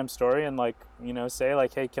Instagram story and like, say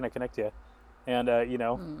like, hey, can I connect you? And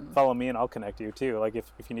follow me and I'll connect you too, like if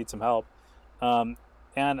you need some help.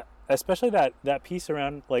 And especially that piece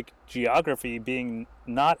around like geography being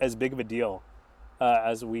not as big of a deal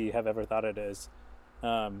as we have ever thought it is.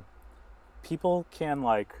 People can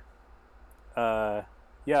like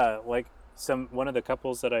yeah, like one of the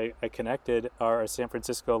couples that I connected are a San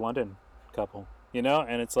Francisco London couple,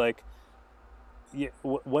 and it's like, yeah,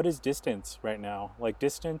 what is distance right now? Like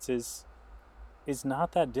distance is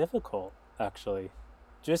not that difficult actually.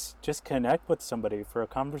 Just connect with somebody for a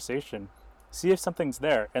conversation, see if something's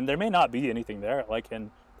there, and there may not be anything there, like,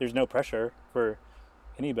 and there's no pressure for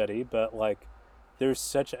anybody, but like there's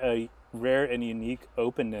such a rare and unique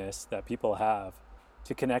openness that people have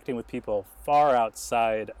to connecting with people far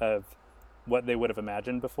outside of what they would have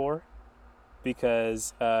imagined before,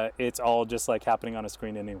 because it's all just like happening on a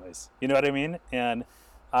screen anyways, you know what I mean? And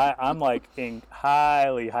I'm like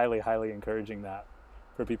highly highly highly encouraging that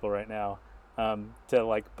for people right now, to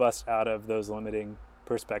like bust out of those limiting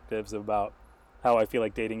perspectives about how I feel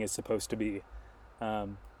like dating is supposed to be,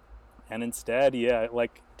 and instead, yeah,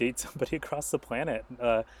 like date somebody across the planet,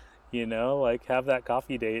 like have that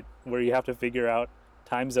coffee date where you have to figure out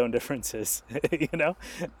time zone differences.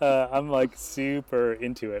 I'm like super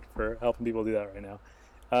into it for helping people do that right now.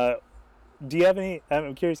 Do you have any,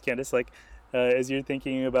 I'm curious, Candace, like as you're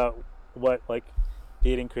thinking about what like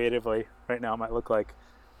dating creatively right now might look like,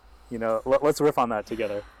 let's riff on that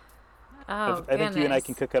together. Oh, I think you and I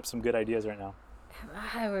can goodness. cook up some good ideas right now.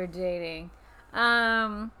 We're dating.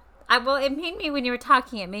 Well, it made me, when you were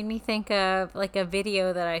talking, it made me think of like a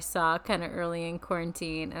video that I saw kind of early in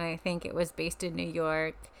quarantine, and I think it was based in New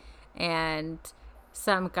York, and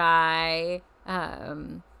some guy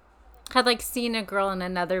had like seen a girl in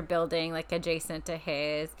another building like adjacent to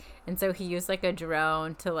his, and so he used like a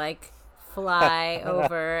drone to like fly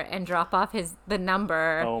over and drop off the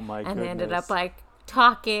number, Oh my and they ended up goodness. like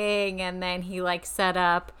talking, and then he like set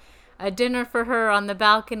up a dinner for her on the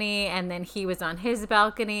balcony, and then he was on his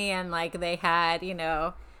balcony, and like they had,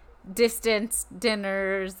 distance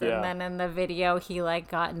dinners, and Yeah. then in the video he like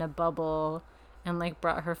got in a bubble and like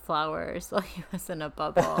brought her flowers while he was in a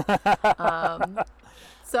bubble.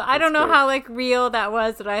 So I That's don't know great. how like real that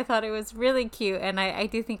was, but I thought it was really cute. And I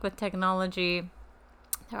do think with technology,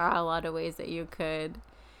 there are a lot of ways that you could,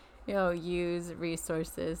 use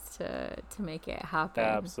resources to make it happen.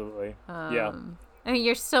 Absolutely. Yeah. I mean,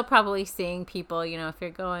 you're still probably seeing people, if you're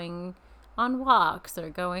going on walks or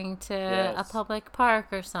going to a Yes. public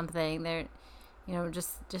park or something, they're,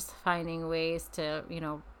 just finding ways to,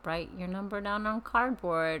 write your number down on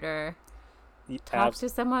cardboard or talk Abs- to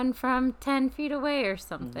someone from 10 feet away or the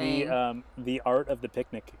something. the art of the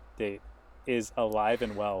picnic date is alive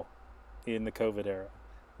and well in the COVID era.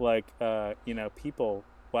 Like people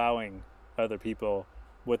wowing other people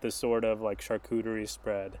with the sort of like charcuterie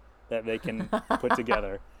spread that they can put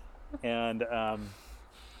together. And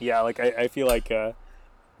yeah, like I feel like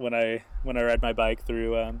when I ride my bike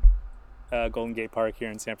through Golden Gate Park here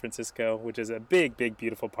in San Francisco, which is a big, big,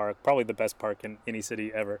 beautiful park, probably the best park in any city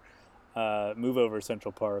ever. Move over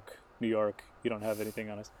Central Park, New York. You don't have anything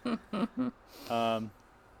on us.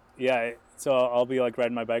 Yeah, so I'll be like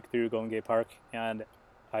riding my bike through Golden Gate Park, and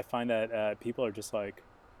I find that people are just like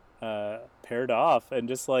paired off and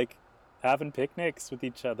just like having picnics with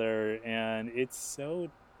each other, and it's so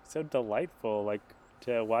delightful, like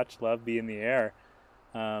to watch love be in the air.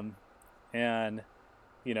 Um, and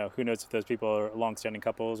who knows if those people are long-standing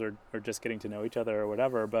couples or just getting to know each other or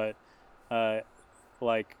whatever, but uh,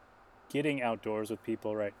 like getting outdoors with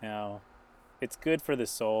people right now, it's good for the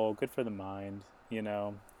soul, good for the mind,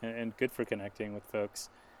 and good for connecting with folks.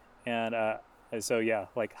 And so, yeah,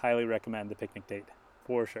 like highly recommend the picnic date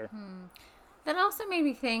for sure. That also made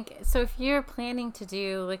me think, so if you're planning to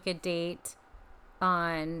do like a date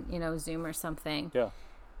on, Zoom or something, Yeah.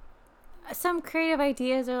 some creative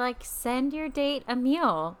ideas are like send your date a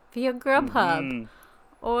meal via Grubhub.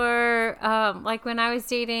 Or like when I was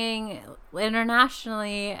dating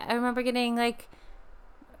internationally, I remember getting like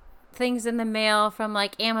things in the mail from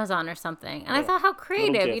like Amazon or something. And I thought, how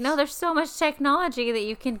creative. There's so much technology that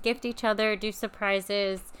you can gift each other, do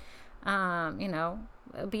surprises,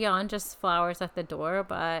 beyond just flowers at the door,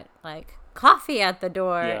 but like coffee at the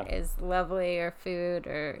door is lovely, or food,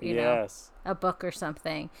 or, a book or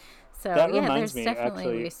something. So that yeah, reminds there's me, definitely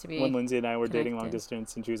actually, ways to be when Lindsay and I were dating long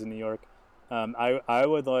distance and she was in New York, I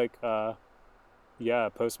would like,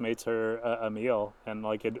 Postmates her a meal, and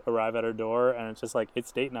like it'd arrive at her door, and it's just like,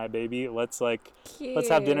 it's date night, baby. Let's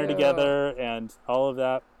have dinner together and all of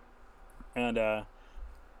that. And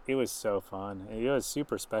it was so fun. It was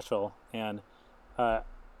super special. And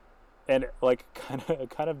like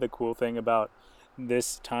kind of the cool thing about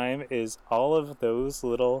this time is all of those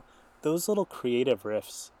little creative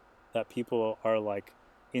riffs that people are like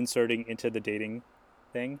inserting into the dating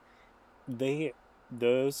thing.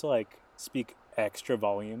 Those like speak extra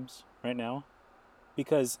volumes right now,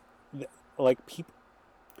 because like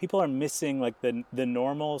people are missing like the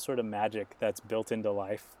normal sort of magic that's built into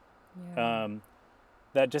life.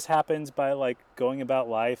 That just happens by like going about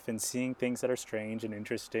life and seeing things that are strange and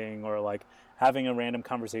interesting, or like having a random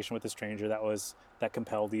conversation with a stranger that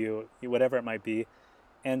compelled you, whatever it might be.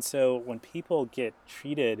 And so when people get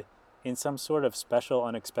treated in some sort of special,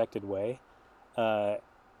 unexpected way, I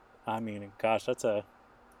mean, gosh, that's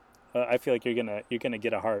I feel like you're gonna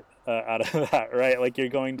get a heart out of that, right? Like you're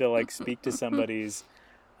going to like speak to somebody's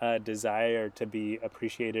desire to be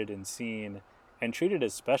appreciated and seen and treated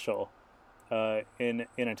as special in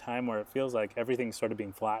a time where it feels like everything's sort of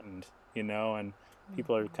being flattened, and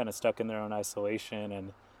people are kind of stuck in their own isolation,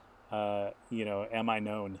 and am I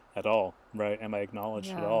known at all, right? Am I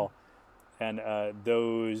acknowledged at all? And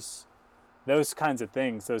those kinds of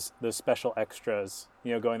things, those special extras,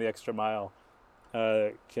 going the extra mile,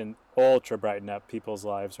 can ultra brighten up people's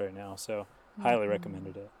lives right now. So highly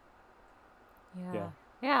recommended it.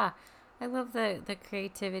 Yeah. I love the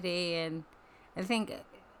creativity, and I think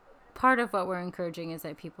part of what we're encouraging is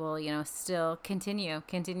that people, still continue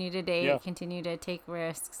to date, continue to take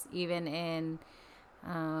risks, even in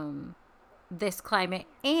this climate.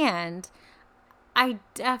 And I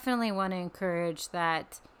definitely want to encourage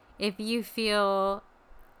that if you feel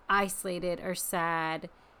isolated or sad,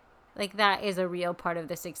 like that is a real part of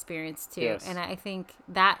this experience too. Yes. And I think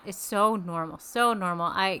that is so normal.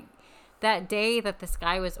 That day that the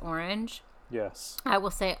sky was orange, yes, I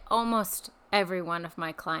will say almost every one of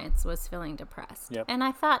my clients was feeling depressed. Yep. And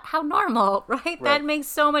I thought, how normal, right? That makes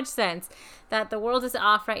so much sense, that the world is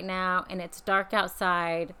off right now and it's dark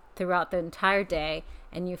outside throughout the entire day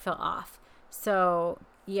and you feel off. So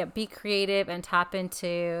yeah, be creative and tap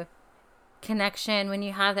into connection when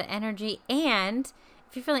you have the energy. And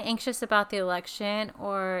if you're feeling anxious about the election,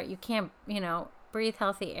 or you can't, breathe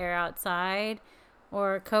healthy air outside,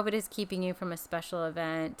 or COVID is keeping you from a special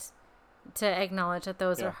event, to acknowledge that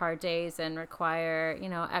those are hard days and require,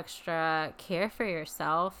 extra care for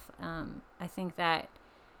yourself. I think that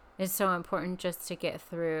is so important, just to get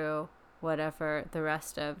through whatever the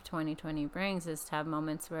rest of 2020 brings, is to have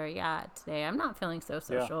moments where, today I'm not feeling so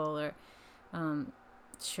social, or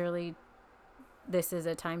surely this is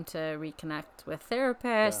a time to reconnect with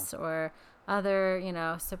therapists or other,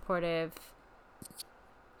 supportive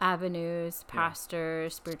avenues,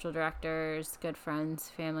 pastors, spiritual directors, good friends,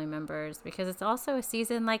 family members, because it's also a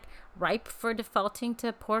season like ripe for defaulting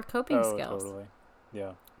to poor coping skills. Totally.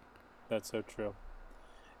 Yeah, that's so true.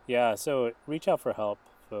 Yeah, so reach out for help,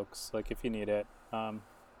 folks. Like if you need it,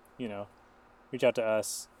 reach out to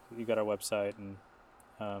us. You got our website and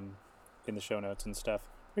in the show notes and stuff.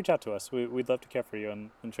 Reach out to us. We'd love to care for you and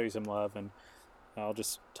show you some love. And I'll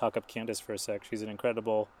just talk up Candace for a sec. She's an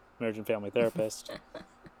incredible marriage and family therapist.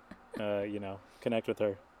 Connect with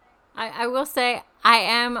her. I will say I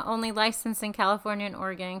am only licensed in California and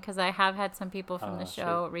Oregon, because I have had some people from the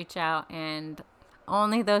show reach out, and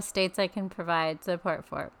only those states I can provide support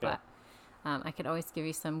for. But I could always give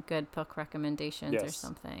you some good book recommendations or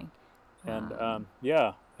something. And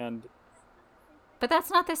and but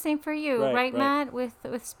that's not the same for you, right. Matt? With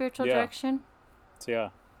spiritual direction.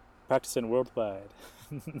 So practicing worldwide.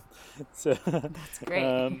 So that's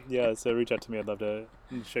great. So reach out to me. I'd love to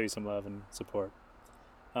show you some love and support.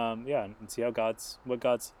 and see what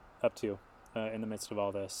God's up to in the midst of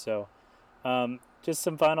all this. So, just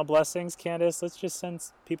some final blessings, Candace. Let's just send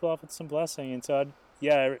people off with some blessing. And so,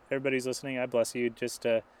 everybody's listening. I bless you just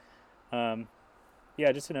to,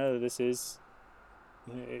 just to know that this is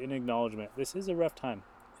an acknowledgement. This is a rough time,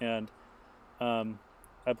 and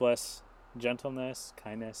I bless gentleness,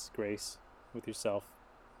 kindness, grace with yourself,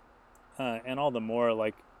 and all the more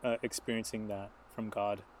like experiencing that from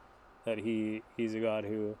God, that He's a God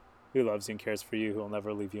who loves you and cares for you, who will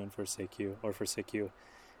never leave you and forsake you.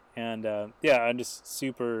 And I'm just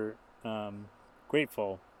super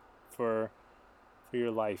grateful for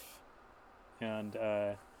your life, and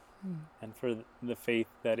for the faith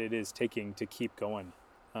that it is taking to keep going.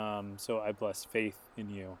 So I bless faith in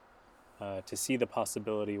you, to see the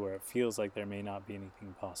possibility where it feels like there may not be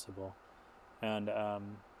anything possible, and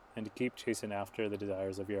to keep chasing after the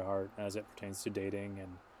desires of your heart as it pertains to dating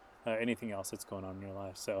and anything else that's going on in your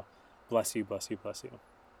life. So bless you, bless you, bless you.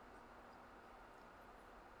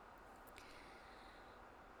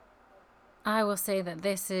 I will say that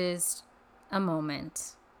this is a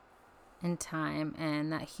moment in time,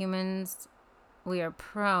 and that humans, we are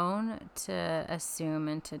prone to assume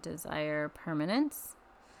and to desire permanence.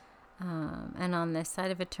 And on this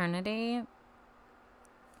side of eternity,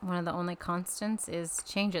 one of the only constants is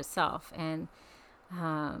change itself. And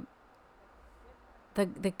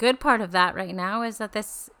the good part of that right now is that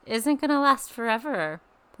this isn't going to last forever.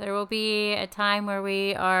 There will be a time where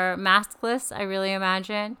we are maskless, I really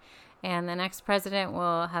imagine, and the next president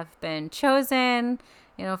will have been chosen.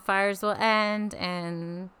 Fires will end,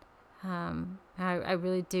 and I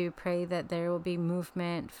really do pray that there will be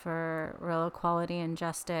movement for real equality and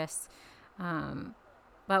justice.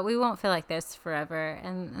 But we won't feel like this forever.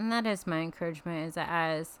 And that is my encouragement, is that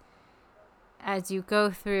as you go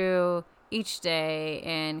through each day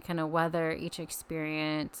and kind of weather each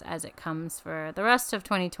experience as it comes for the rest of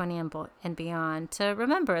 2020 and beyond, to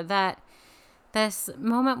remember that this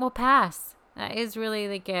moment will pass. That is really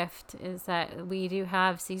the gift, is that we do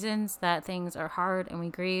have seasons that things are hard and we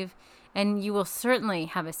grieve. And you will certainly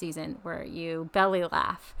have a season where you belly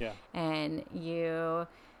laugh, and you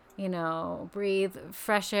breathe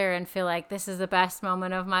fresh air and feel like this is the best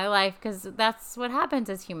moment of my life, because that's what happens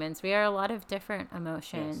as humans. We are a lot of different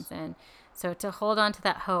emotions. Yes. And so to hold on to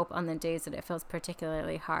that hope on the days that it feels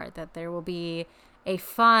particularly hard, that there will be a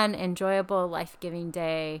fun, enjoyable, life-giving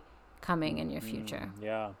day coming in your future.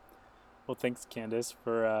 Well, thanks, Candace,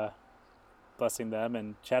 for blessing them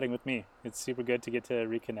and chatting with me. It's super good to get to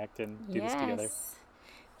reconnect and do this together.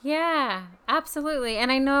 Yeah, absolutely.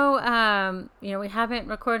 And I know, we haven't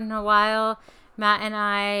recorded in a while. Matt and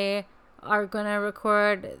I are going to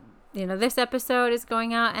record, this episode is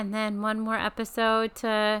going out, and then one more episode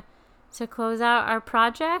to close out our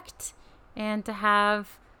project and to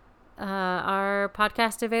have our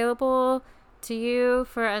podcast available to you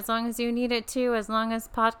for as long as you need it to, as long as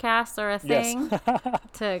podcasts are a thing.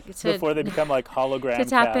 Yes. Before they become like hologram to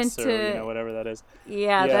tap casts into, or whatever that is.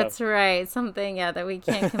 Yeah, that's right. Something that we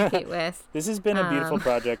can't compete with. This has been a beautiful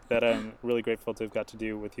project that I'm really grateful to have got to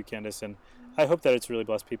do with you, Candace, and I hope that it's really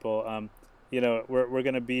blessed people. We're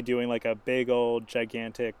going to be doing like a big old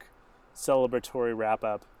gigantic celebratory wrap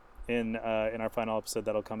up in our final episode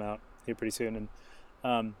that'll come out here pretty soon,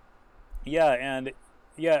 and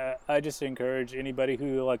I just encourage anybody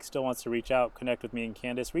who like still wants to reach out, connect with me and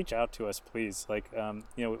Candace, reach out to us, please. Like,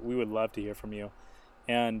 we would love to hear from you.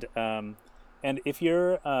 And if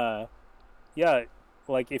you're,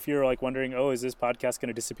 if you're like wondering, oh, is this podcast going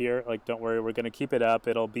to disappear? Like, don't worry, we're going to keep it up.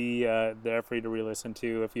 It'll be there for you to re-listen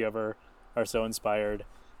to if you ever are so inspired.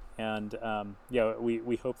 And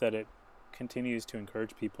we hope that it continues to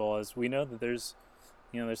encourage people, as we know that there's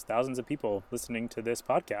thousands of people listening to this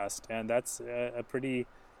podcast, and that's a pretty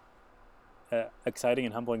exciting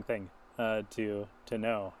and humbling thing to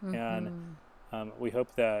know. Mm-hmm. And we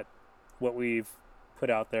hope that what we've put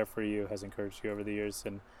out there for you has encouraged you over the years.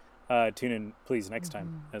 And tune in, please, next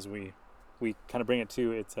time as we kind of bring it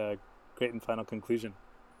to its great and final conclusion.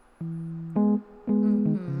 Mm-hmm.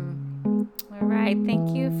 All right.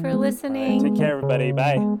 Thank you for listening. Take care, everybody.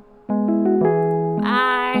 Bye.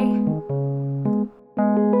 Bye.